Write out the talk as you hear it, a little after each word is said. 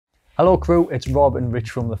Hello crew, it's Rob and Rich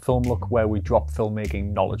from The Film Look, where we drop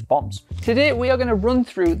filmmaking knowledge bombs. Today we are going to run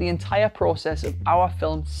through the entire process of our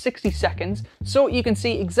film 60 seconds so you can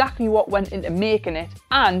see exactly what went into making it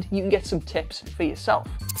and you can get some tips for yourself.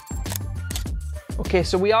 Okay,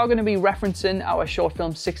 so we are going to be referencing our short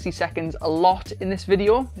film 60 seconds a lot in this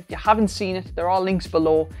video. If you haven't seen it, there are links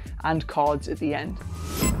below and cards at the end.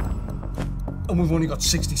 And we've only got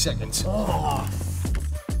 60 seconds. Oh.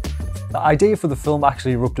 The idea for the film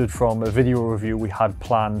actually erupted from a video review we had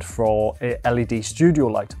planned for a LED studio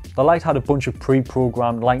light. The light had a bunch of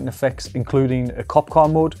pre-programmed lighting effects, including a cop car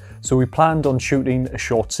mode, so we planned on shooting a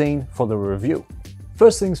short scene for the review.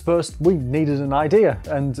 First things first, we needed an idea,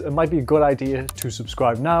 and it might be a good idea to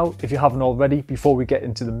subscribe now if you haven't already before we get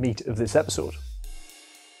into the meat of this episode.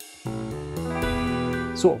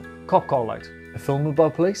 So, cop car light, a film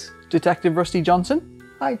about police. Detective Rusty Johnson?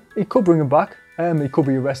 Aye, he could bring him back. He could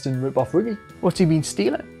be arresting Rip-Off Ricky. What's he been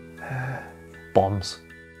stealing? Bombs.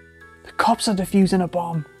 The cops are defusing a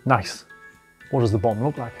bomb. Nice. What does the bomb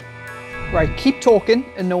look like? Right, keep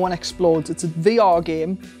talking and no one explodes. It's a VR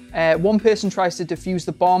game. One person tries to defuse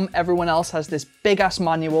the bomb, everyone else has this big ass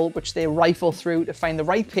manual which they rifle through to find the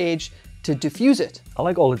right page to defuse it. I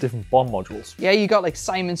like all the different bomb modules. Yeah, you got like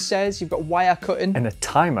Simon Says, you've got wire cutting. And a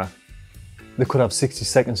timer. They could have 60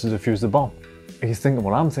 seconds to defuse the bomb. Are you thinking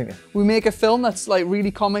what I'm thinking? We make a film that's like really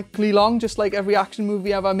comically long, just like every action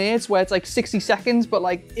movie ever made, where it's like 60 seconds, but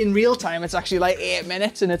like in real time, it's actually like 8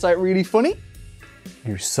 minutes and it's like really funny.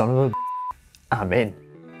 You son of a I'm in.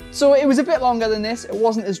 So it was a bit longer than this. It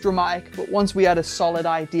wasn't as dramatic, but once we had a solid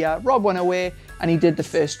idea, Rob went away and he did the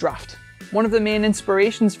first draft. One of the main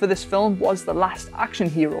inspirations for this film was The Last Action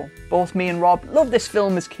Hero. Both me and Rob loved this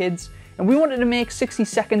film as kids, and we wanted to make 60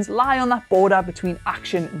 seconds lie on that border between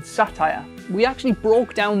action and satire. We actually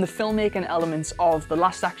broke down the filmmaking elements of The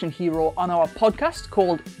Last Action Hero on our podcast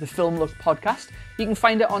called The Film Look Podcast. You can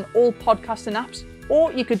find it on all podcasting apps,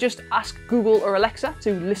 or you could just ask Google or Alexa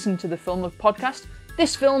to listen to The Film Look Podcast.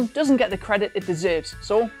 This film doesn't get the credit it deserves,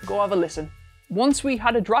 so go have a listen. Once we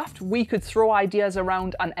had a draft, we could throw ideas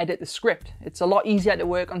around and edit the script. It's a lot easier to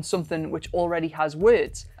work on something which already has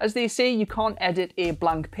words. As they say, you can't edit a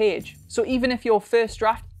blank page. So even if your first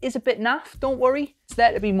draft is a bit naff, don't worry, it's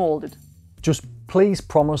there to be moulded. Just please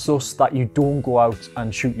promise us that you don't go out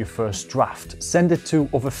and shoot your first draft. Send it to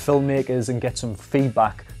other filmmakers and get some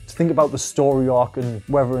feedback to think about the story arc and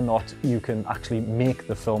whether or not you can actually make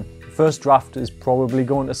the film. First draft is probably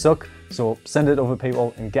going to suck, so send it to other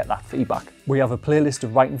people and get that feedback. We have a playlist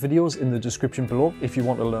of writing videos in the description below if you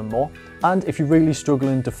want to learn more. And if you're really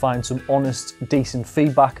struggling to find some honest, decent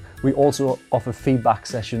feedback, we also offer feedback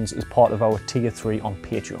sessions as part of our tier 3 on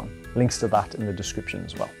Patreon. Links to that in the description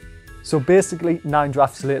as well. So basically, 9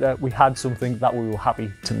 drafts later, we had something that we were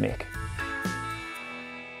happy to make.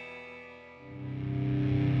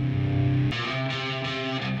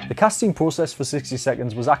 The casting process for 60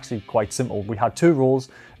 seconds was actually quite simple. We had 2 roles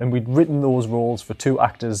and we'd written those roles for 2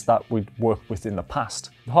 actors that we'd worked with in the past.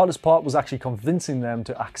 The hardest part was actually convincing them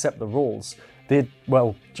to accept the roles. They,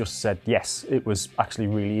 well, just said yes. It was actually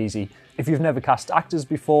really easy. If you've never cast actors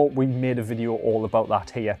before, we made a video all about that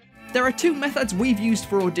here. There are 2 methods we've used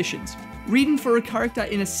for auditions: reading for a character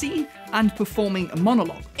in a scene and performing a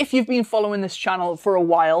monologue. If you've been following this channel for a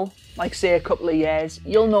while, like say a couple of years,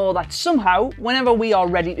 you'll know that somehow, whenever we are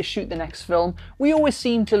ready to shoot the next film, we always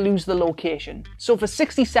seem to lose the location. So for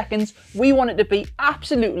 60 seconds, we want it to be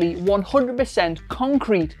absolutely 100%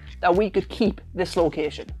 concrete that we could keep this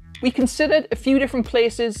location. We considered a few different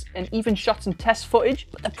places and even shot some test footage,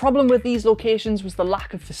 but the problem with these locations was the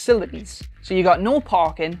lack of facilities. So you got no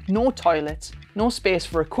parking, no toilets, no space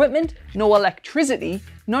for equipment, no electricity,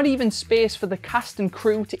 not even space for the cast and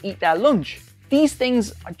crew to eat their lunch. These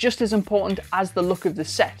things are just as important as the look of the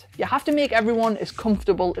set. You have to make everyone as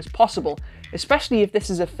comfortable as possible, especially if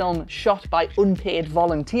this is a film shot by unpaid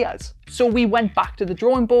volunteers. So we went back to the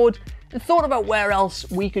drawing board and thought about where else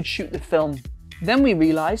we could shoot the film. Then we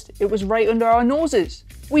realised it was right under our noses.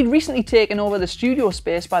 We'd recently taken over the studio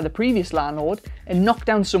space by the previous landlord and knocked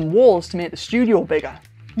down some walls to make the studio bigger.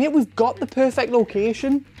 Mate, we've got the perfect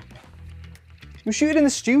location. We're shooting in the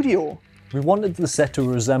studio. We wanted the set to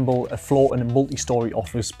resemble a floor in a multi-storey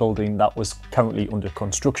office building that was currently under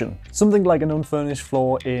construction. Something like an unfurnished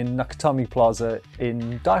floor in Nakatomi Plaza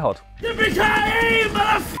in Die Hard. Yippee-ki-yay,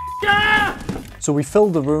 motherfucker! So we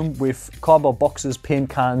filled the room with cardboard boxes, paint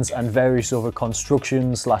cans and various other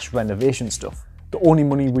construction/renovation stuff. The only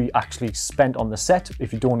money we actually spent on the set,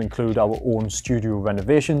 if you don't include our own studio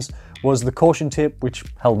renovations, was the caution tape, which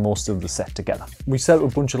held most of the set together. We set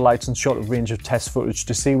up a bunch of lights and shot a range of test footage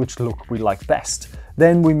to see which look we liked best.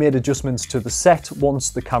 Then we made adjustments to the set once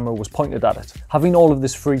the camera was pointed at it. Having all of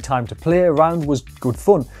this free time to play around was good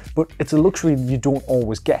fun, but it's a luxury you don't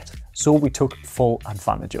always get, so we took full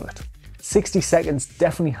advantage of it. 60 seconds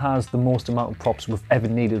definitely has the most amount of props we've ever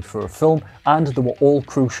needed for a film, and they were all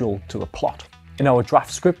crucial to the plot. In our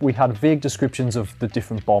draft script, we had vague descriptions of the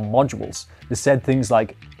different bomb modules. They said things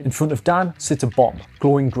like, in front of Dan sits a bomb,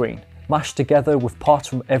 glowing green, mashed together with parts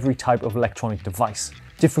from every type of electronic device.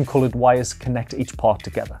 Different coloured wires connect each part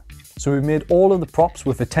together. So we made all of the props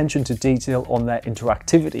with attention to detail on their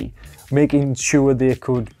interactivity, making sure they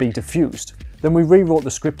could be diffused. Then we rewrote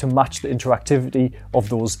the script to match the interactivity of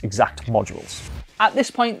those exact modules. At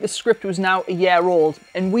this point, the script was now a year old,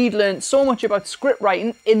 and we'd learned so much about script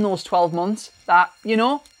writing in those 12 months that, you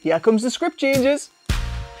know, here comes the script changes.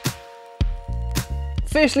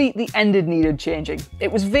 Firstly, the ending needed changing.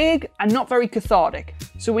 It was vague and not very cathartic,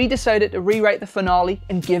 so we decided to rewrite the finale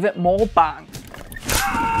and give it more bang.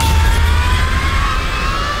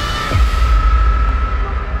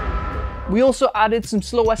 We also added some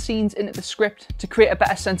slower scenes into the script to create a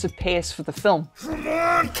better sense of pace for the film. Come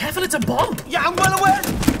on! Careful, it's a bomb! Yeah, I'm well aware!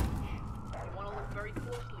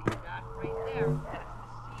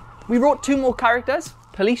 We wrote 2 more characters,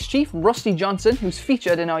 Police Chief Rusty Johnson, who's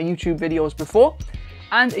featured in our YouTube videos before,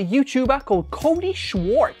 and a YouTuber called Cody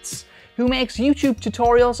Schwartz, who makes YouTube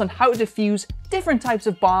tutorials on how to defuse different types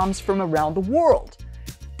of bombs from around the world.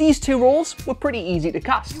 These 2 roles were pretty easy to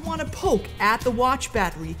cast. You want to poke at the watch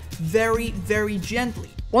battery very, very gently.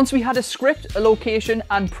 Once we had a script, a location,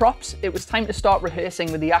 and props, it was time to start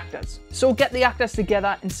rehearsing with the actors. So get the actors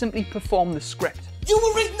together and simply perform the script. You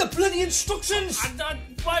were reading the bloody instructions!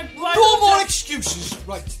 Why No more excuses!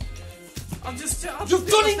 Right. You've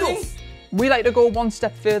done enough! We like to go one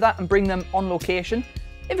step further and bring them on location,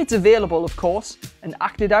 if it's available of course, and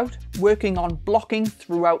act it out, working on blocking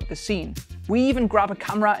throughout the scene. We even grab a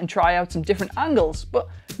camera and try out some different angles, but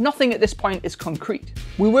nothing at this point is concrete.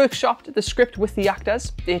 We workshopped the script with the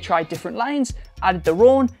actors, they tried different lines, added their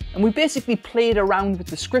own, and we basically played around with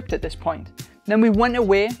the script at this point. Then we went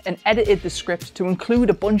away and edited the script to include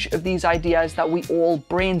a bunch of these ideas that we all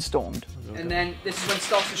brainstormed. And then this is when it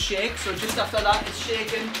starts to shake, so just after that it's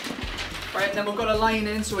shaking. Right, and then we've got a line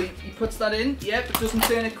in, so he puts that in, yeah, but doesn't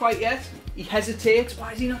turn it quite yet. He hesitates,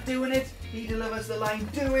 why is he not doing it? He delivers the line,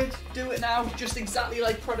 do it now, just exactly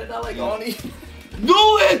like Predator, like Arnie.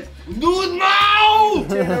 Do it! Do it now!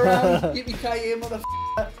 Turn around, yippee-ki-yay,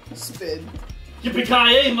 motherfucker, spin.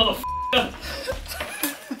 Yippee-ki-yay, motherfucker!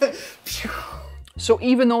 So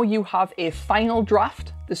even though you have a final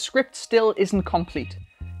draft, the script still isn't complete.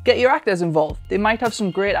 Get your actors involved, they might have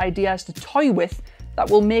some great ideas to toy with that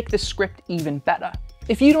will make the script even better.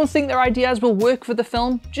 If you don't think their ideas will work for the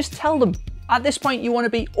film, just tell them. At this point, you want to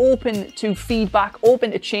be open to feedback,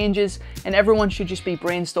 open to changes, and everyone should just be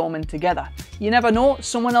brainstorming together. You never know,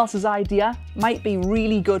 someone else's idea might be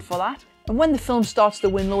really good for that, and when the film starts to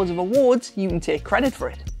win loads of awards, you can take credit for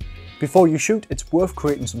it. Before you shoot, it's worth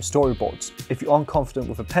creating some storyboards. If you aren't confident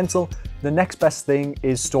with a pencil, the next best thing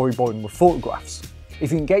is storyboarding with photographs.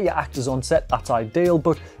 If you can get your actors on set, that's ideal,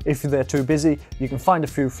 but if they're too busy, you can find a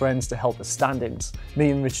few friends to help as stand-ins. Me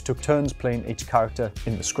and Rich took turns playing each character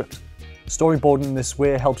in the script. Storyboarding this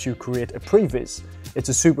way helps you create a previs. It's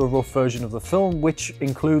a super rough version of the film, which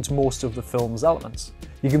includes most of the film's elements.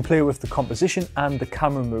 You can play with the composition and the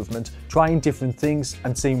camera movement, trying different things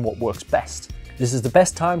and seeing what works best. This is the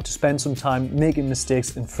best time to spend some time making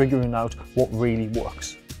mistakes and figuring out what really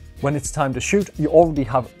works. When it's time to shoot, you already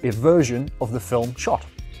have a version of the film shot.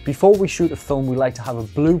 Before we shoot a film, we like to have a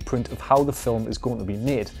blueprint of how the film is going to be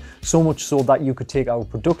made, so much so that you could take our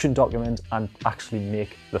production document and actually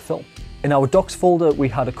make the film. In our docs folder, we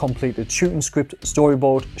had a completed shooting script,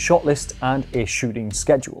 storyboard, shot list, and a shooting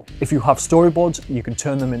schedule. If you have storyboards, you can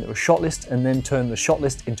turn them into a shot list and then turn the shot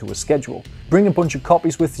list into a schedule. Bring a bunch of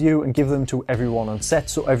copies with you and give them to everyone on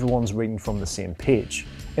set so everyone's reading from the same page.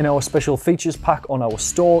 In our special features pack on our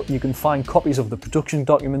store, you can find copies of the production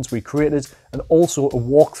documents we created and also a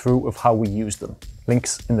walkthrough of how we used them.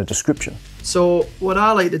 Links in the description. So what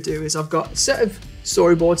I like to do is I've got a set of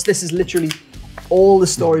storyboards. This is literally all the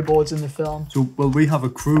storyboards in the film. So, well, we have a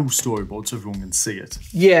crew storyboard so everyone can see it.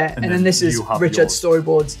 Yeah, and then this is Richard's yours.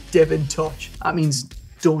 storyboards, dip and touch. That means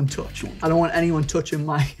don't touch. I don't want anyone touching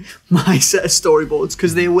my set of storyboards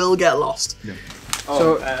because they will get lost. Yeah.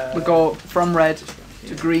 So we go from red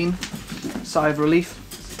to green, sigh of relief.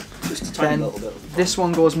 Just a tiny then little bit. This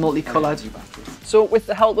one goes multicolored. So with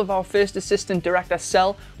the help of our first assistant director,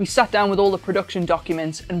 Sel, we sat down with all the production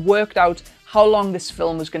documents and worked out how long this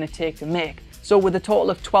film was going to take to make. So with a total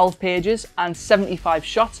of 12 pages and 75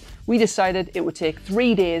 shots, we decided it would take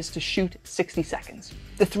 3 days to shoot 60 seconds.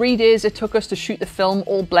 The 3 days it took us to shoot the film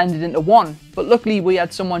all blended into one, but luckily we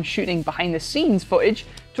had someone shooting behind the scenes footage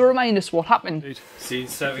to remind us what happened. Scene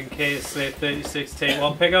 7K, slate 36, take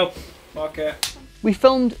 1, pick up. Okay. We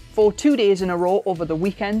filmed for 2 days in a row over the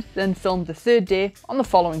weekend, then filmed the third day on the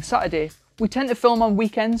following Saturday. We tend to film on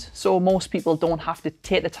weekends, so most people don't have to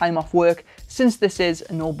take the time off work since this is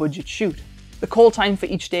a no-budget shoot. The call time for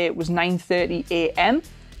each day was 9:30 AM,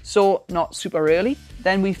 so not super early.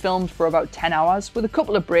 Then we filmed for about 10 hours with a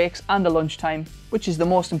couple of breaks and a lunchtime, which is the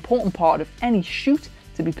most important part of any shoot,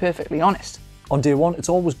 to be perfectly honest. On day one, it's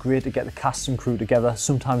always great to get the cast and crew together,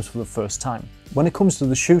 sometimes for the first time. When it comes to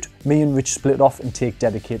the shoot, me and Rich split off and take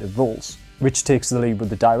dedicated roles. Rich takes the lead with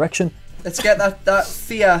the direction. Let's get that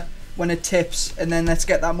fear when it tips, and then let's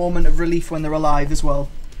get that moment of relief when they're alive as well.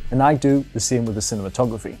 And I do the same with the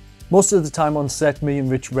cinematography. Most of the time on set, me and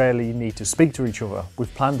Rich rarely need to speak to each other.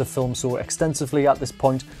 We've planned the film so extensively at this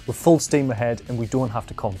point, we're full steam ahead and we don't have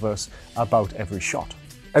to converse about every shot.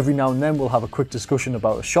 Every now and then we'll have a quick discussion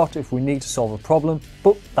about a shot if we need to solve a problem,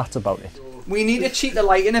 but that's about it. We need to cheat the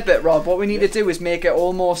lighting a bit, Rob. What we need to do is make it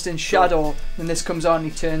almost in shadow. When this comes on, he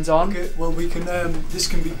turns on. Okay, well we can, this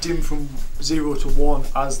can be dim from 0 to 1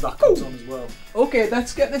 as that comes on as well. Okay,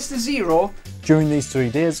 let's get this to 0. During these 3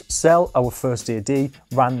 days, Sel, our first AD,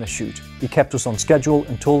 ran the shoot. He kept us on schedule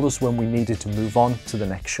and told us when we needed to move on to the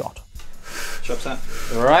next shot. Shot set.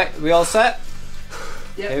 Alright, we all set?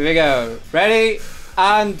 Yep. Here we go. Ready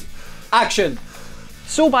and action.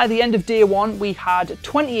 So by the end of day one, we had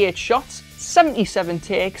 28 shots, 77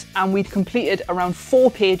 takes, and we'd completed around 4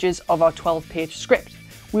 pages of our 12-page script.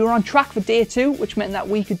 We were on track for day 2, which meant that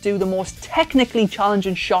we could do the most technically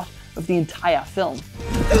challenging shot of the entire film.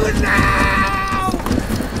 Do it now!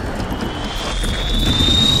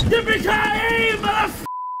 Yippee-ki-yay, motherfucker!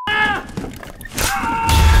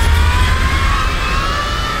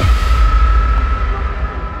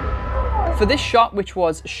 For this shot, which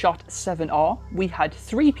was shot 7R, we had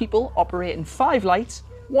 3 people operating 5 lights,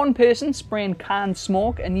 1 person spraying canned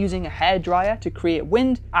smoke and using a hairdryer to create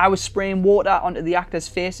wind. I was spraying water onto the actors'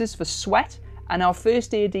 faces for sweat, and our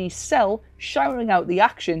first AD, Sel, shouting out the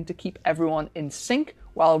action to keep everyone in sync,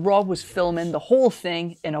 while Rob was filming the whole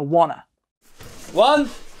thing in a wanna. 1.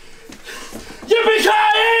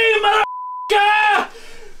 Yippee-ki-yay, motherfucker!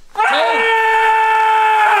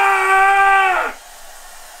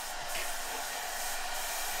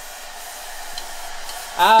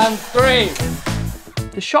 And 3.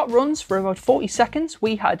 The shot runs for about 40 seconds.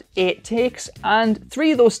 We had 8 takes, and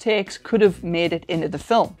 3 of those takes could have made it into the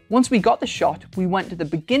film. Once we got the shot, we went to the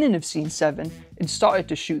beginning of scene 7 and started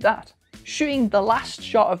to shoot that. Shooting the last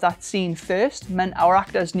shot of that scene first meant our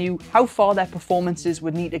actors knew how far their performances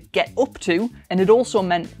would need to get up to, and it also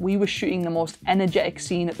meant we were shooting the most energetic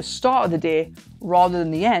scene at the start of the day rather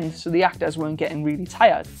than the end, so the actors weren't getting really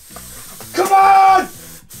tired. Come on!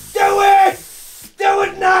 Do it! Do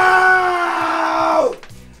it now!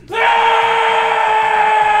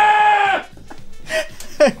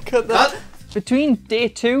 Cut that. Between day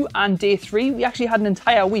 2 and day 3, we actually had an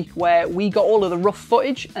entire week where we got all of the rough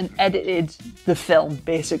footage and edited the film,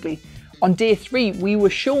 basically. On day 3, we were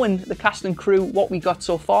showing the cast and crew what we got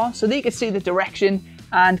so far so they could see the direction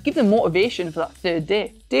and give them motivation for that third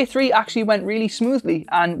day. Day 3 actually went really smoothly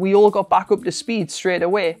and we all got back up to speed straight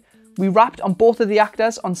away. We wrapped on both of the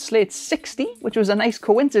actors on slate 60, which was a nice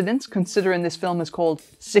coincidence considering this film is called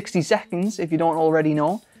 60 Seconds, if you don't already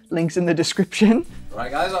know. Links in the description. Right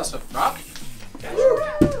guys, that's a wrap.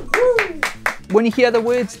 When you hear the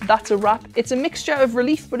words, "that's a wrap," it's a mixture of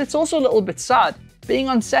relief, but it's also a little bit sad. Being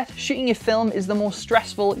on set, shooting your film is the most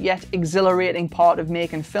stressful yet exhilarating part of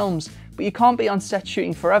making films, but you can't be on set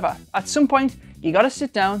shooting forever. At some point, you gotta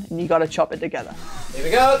sit down and you gotta chop it together. Here we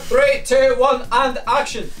go. 3, 2, 1, and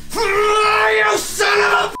action. You son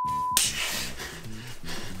of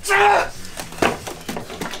a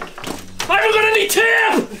I haven't got any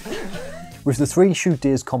tape! With the 3 shoot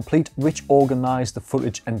days complete, Rich organised the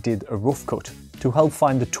footage and did a rough cut. To help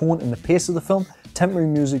find the tone and the pace of the film, temporary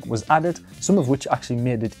music was added, some of which actually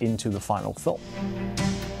made it into the final film.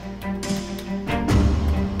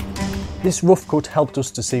 This rough cut helped us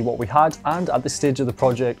to see what we had, and at this stage of the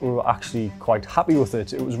project we were actually quite happy with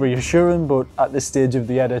it. It was reassuring, but at this stage of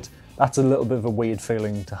the edit, that's a little bit of a weird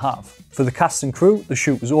feeling to have. For the cast and crew, the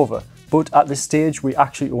shoot was over, but at this stage we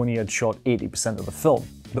actually only had shot 80% of the film.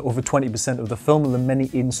 The other 20% of the film are the many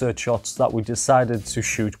insert shots that we decided to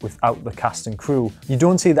shoot without the cast and crew. You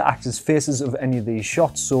don't see the actors' faces of any of these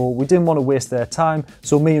shots, so we didn't want to waste their time,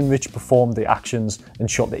 so me and Rich performed the actions and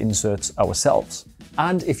shot the inserts ourselves.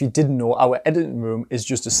 And if you didn't know, our editing room is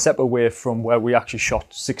just a step away from where we actually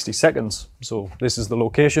shot 60 seconds. So this is the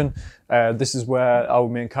location. This is where our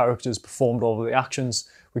main characters performed all of the actions.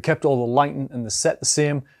 We kept all the lighting and the set the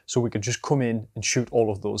same, so we could just come in and shoot all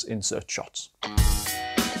of those insert shots.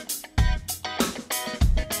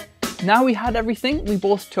 Now we had everything, we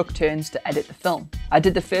both took turns to edit the film. I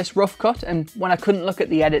did the first rough cut, and when I couldn't look at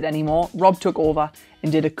the edit anymore, Rob took over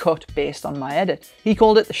and did a cut based on my edit. He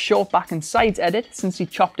called it the short back and sides edit, since he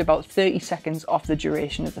chopped about 30 seconds off the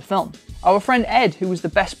duration of the film. Our friend Ed, who was the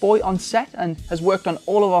best boy on set and has worked on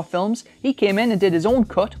all of our films, he came in and did his own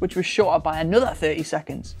cut, which was shorter by another 30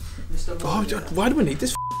 seconds. Oh, why do we need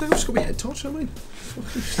this thing? I've just got my head touched, I mean.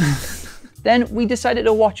 Then we decided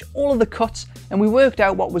to watch all of the cuts and we worked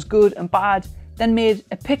out what was good and bad, then made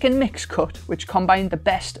a pick and mix cut which combined the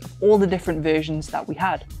best of all the different versions that we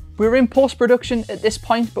had. We were in post-production at this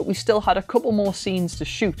point, but we still had a couple more scenes to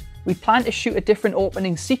shoot. We planned to shoot a different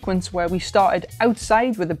opening sequence where we started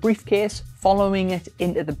outside with a briefcase, following it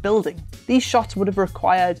into the building. These shots would have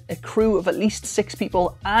required a crew of at least 6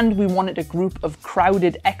 people, and we wanted a group of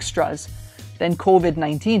crowded extras. Then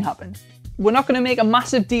COVID-19 happened. We're not going to make a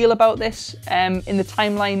massive deal about this. In the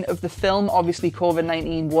timeline of the film, obviously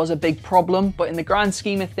COVID-19 was a big problem, but in the grand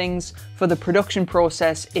scheme of things, for the production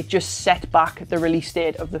process, it just set back the release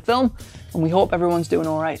date of the film, and we hope everyone's doing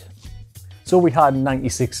all right. So we had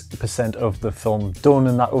 96% of the film done,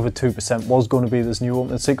 and that other 2% was going to be this new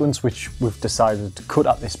opening sequence, which we've decided to cut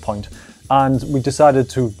at this point. And we decided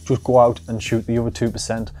to just go out and shoot the other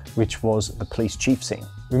 2%, which was the police chief scene.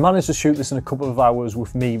 We managed to shoot this in a couple of hours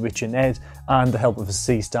with me, Rich and Ed, and the help of a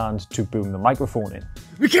C-stand to boom the microphone in.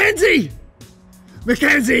 Mackenzie!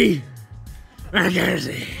 Mackenzie!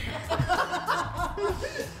 Mackenzie!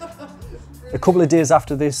 A couple of days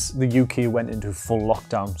after this, the UK went into full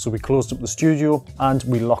lockdown, so we closed up the studio and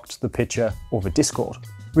we locked the picture over Discord.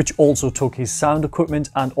 Rich also took his sound equipment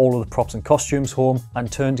and all of the props and costumes home and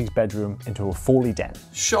turned his bedroom into a Foley den.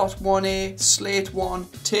 Shot 1A, slate 1,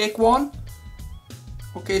 take 1.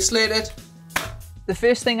 Okay, slate it. The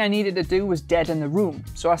first thing I needed to do was deaden the room,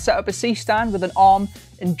 so I set up a C-stand with an arm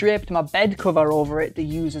and draped my bed cover over it to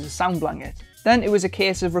use as a sound blanket. Then it was a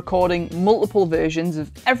case of recording multiple versions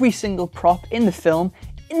of every single prop in the film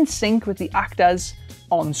in sync with the actors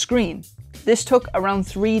on screen. This took around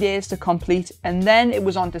 3 days to complete, and then it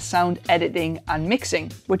was on to sound editing and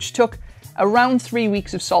mixing, which took around 3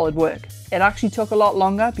 weeks of solid work. It actually took a lot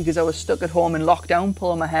longer because I was stuck at home in lockdown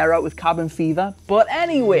pulling my hair out with cabin fever, but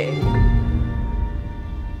anyway.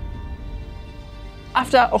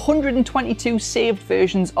 After 122 saved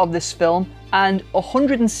versions of this film and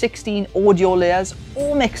 116 audio layers,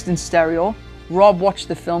 all mixed in stereo, Rob watched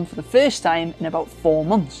the film for the first time in about 4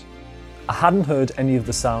 months. I hadn't heard any of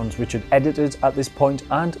the sounds Rich had edited at this point,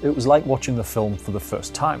 and it was like watching the film for the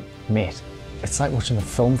first time. Mate, it's like watching the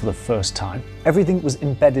film for the first time. Everything was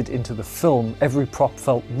embedded into the film, every prop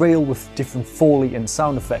felt real with different Foley and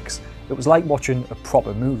sound effects. It was like watching a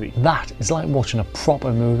proper movie. That is like watching a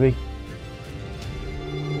proper movie.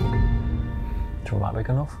 Dramatic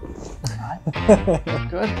enough?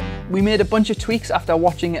 Good. We made a bunch of tweaks after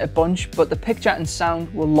watching it a bunch, but the picture and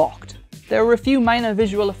sound were locked. There were a few minor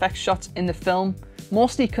visual effects shots in the film,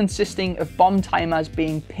 mostly consisting of bomb timers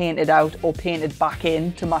being painted out or painted back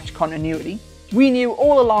in to match continuity. We knew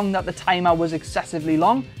all along that the timer was excessively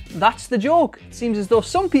long. That's the joke. It seems as though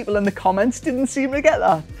some people in the comments didn't seem to get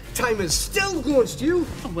that. Timer's still going, Stu!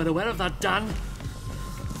 I'm well aware of that, Dan.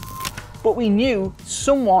 But we knew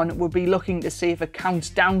someone would be looking to see if it counts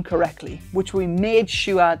down correctly, which we made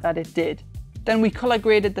sure that it did. Then we colour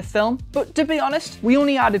graded the film, but to be honest, we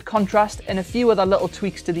only added contrast and a few other little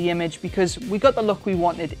tweaks to the image because we got the look we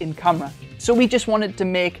wanted in camera. So we just wanted to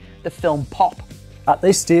make the film pop. At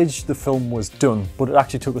this stage, the film was done, but it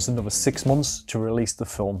actually took us another 6 months to release the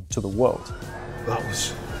film to the world. That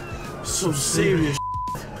was some serious.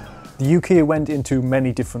 The UK went into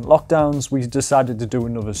many different lockdowns. We decided to do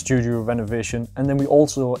another studio renovation, and then we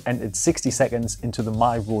also entered 60 seconds into the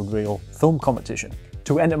My Road Reel film competition.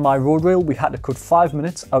 To enter My Road Reel, we had to cut 5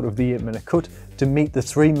 minutes out of the 8-minute cut to meet the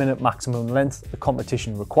 3-minute maximum length the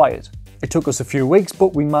competition required. It took us a few weeks,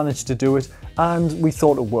 but we managed to do it, and we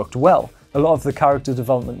thought it worked well. A lot of the character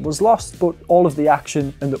development was lost, but all of the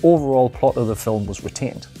action and the overall plot of the film was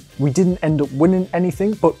retained. We didn't end up winning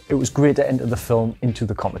anything, but it was great to enter the film into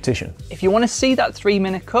the competition. If you want to see that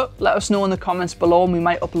 3-minute cut, let us know in the comments below and we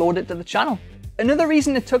might upload it to the channel. Another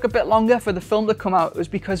reason it took a bit longer for the film to come out was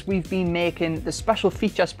because we've been making the special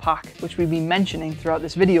features pack, which we've been mentioning throughout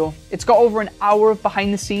this video. It's got over an hour of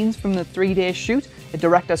behind the scenes from the 3-day shoot, a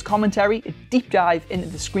director's commentary, a deep dive into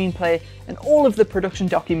the screenplay, and all of the production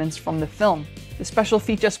documents from the film. The special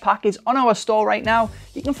features pack is on our store right now.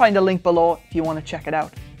 You can find a link below if you want to check it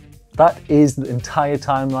out. That is the entire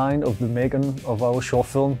timeline of the making of our short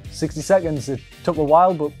film. 60 seconds, it took a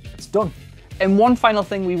while, but it's done. And one final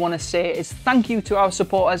thing we want to say is thank you to our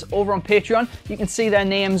supporters over on Patreon. You can see their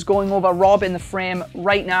names going over Rob in the frame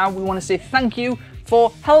right now. We want to say thank you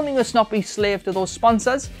for helping us not be slave to those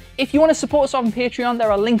sponsors. If you want to support us on Patreon,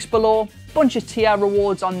 there are links below, bunch of tier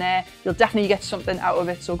rewards on there. You'll definitely get something out of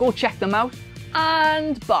it, so go check them out,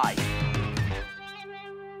 and bye.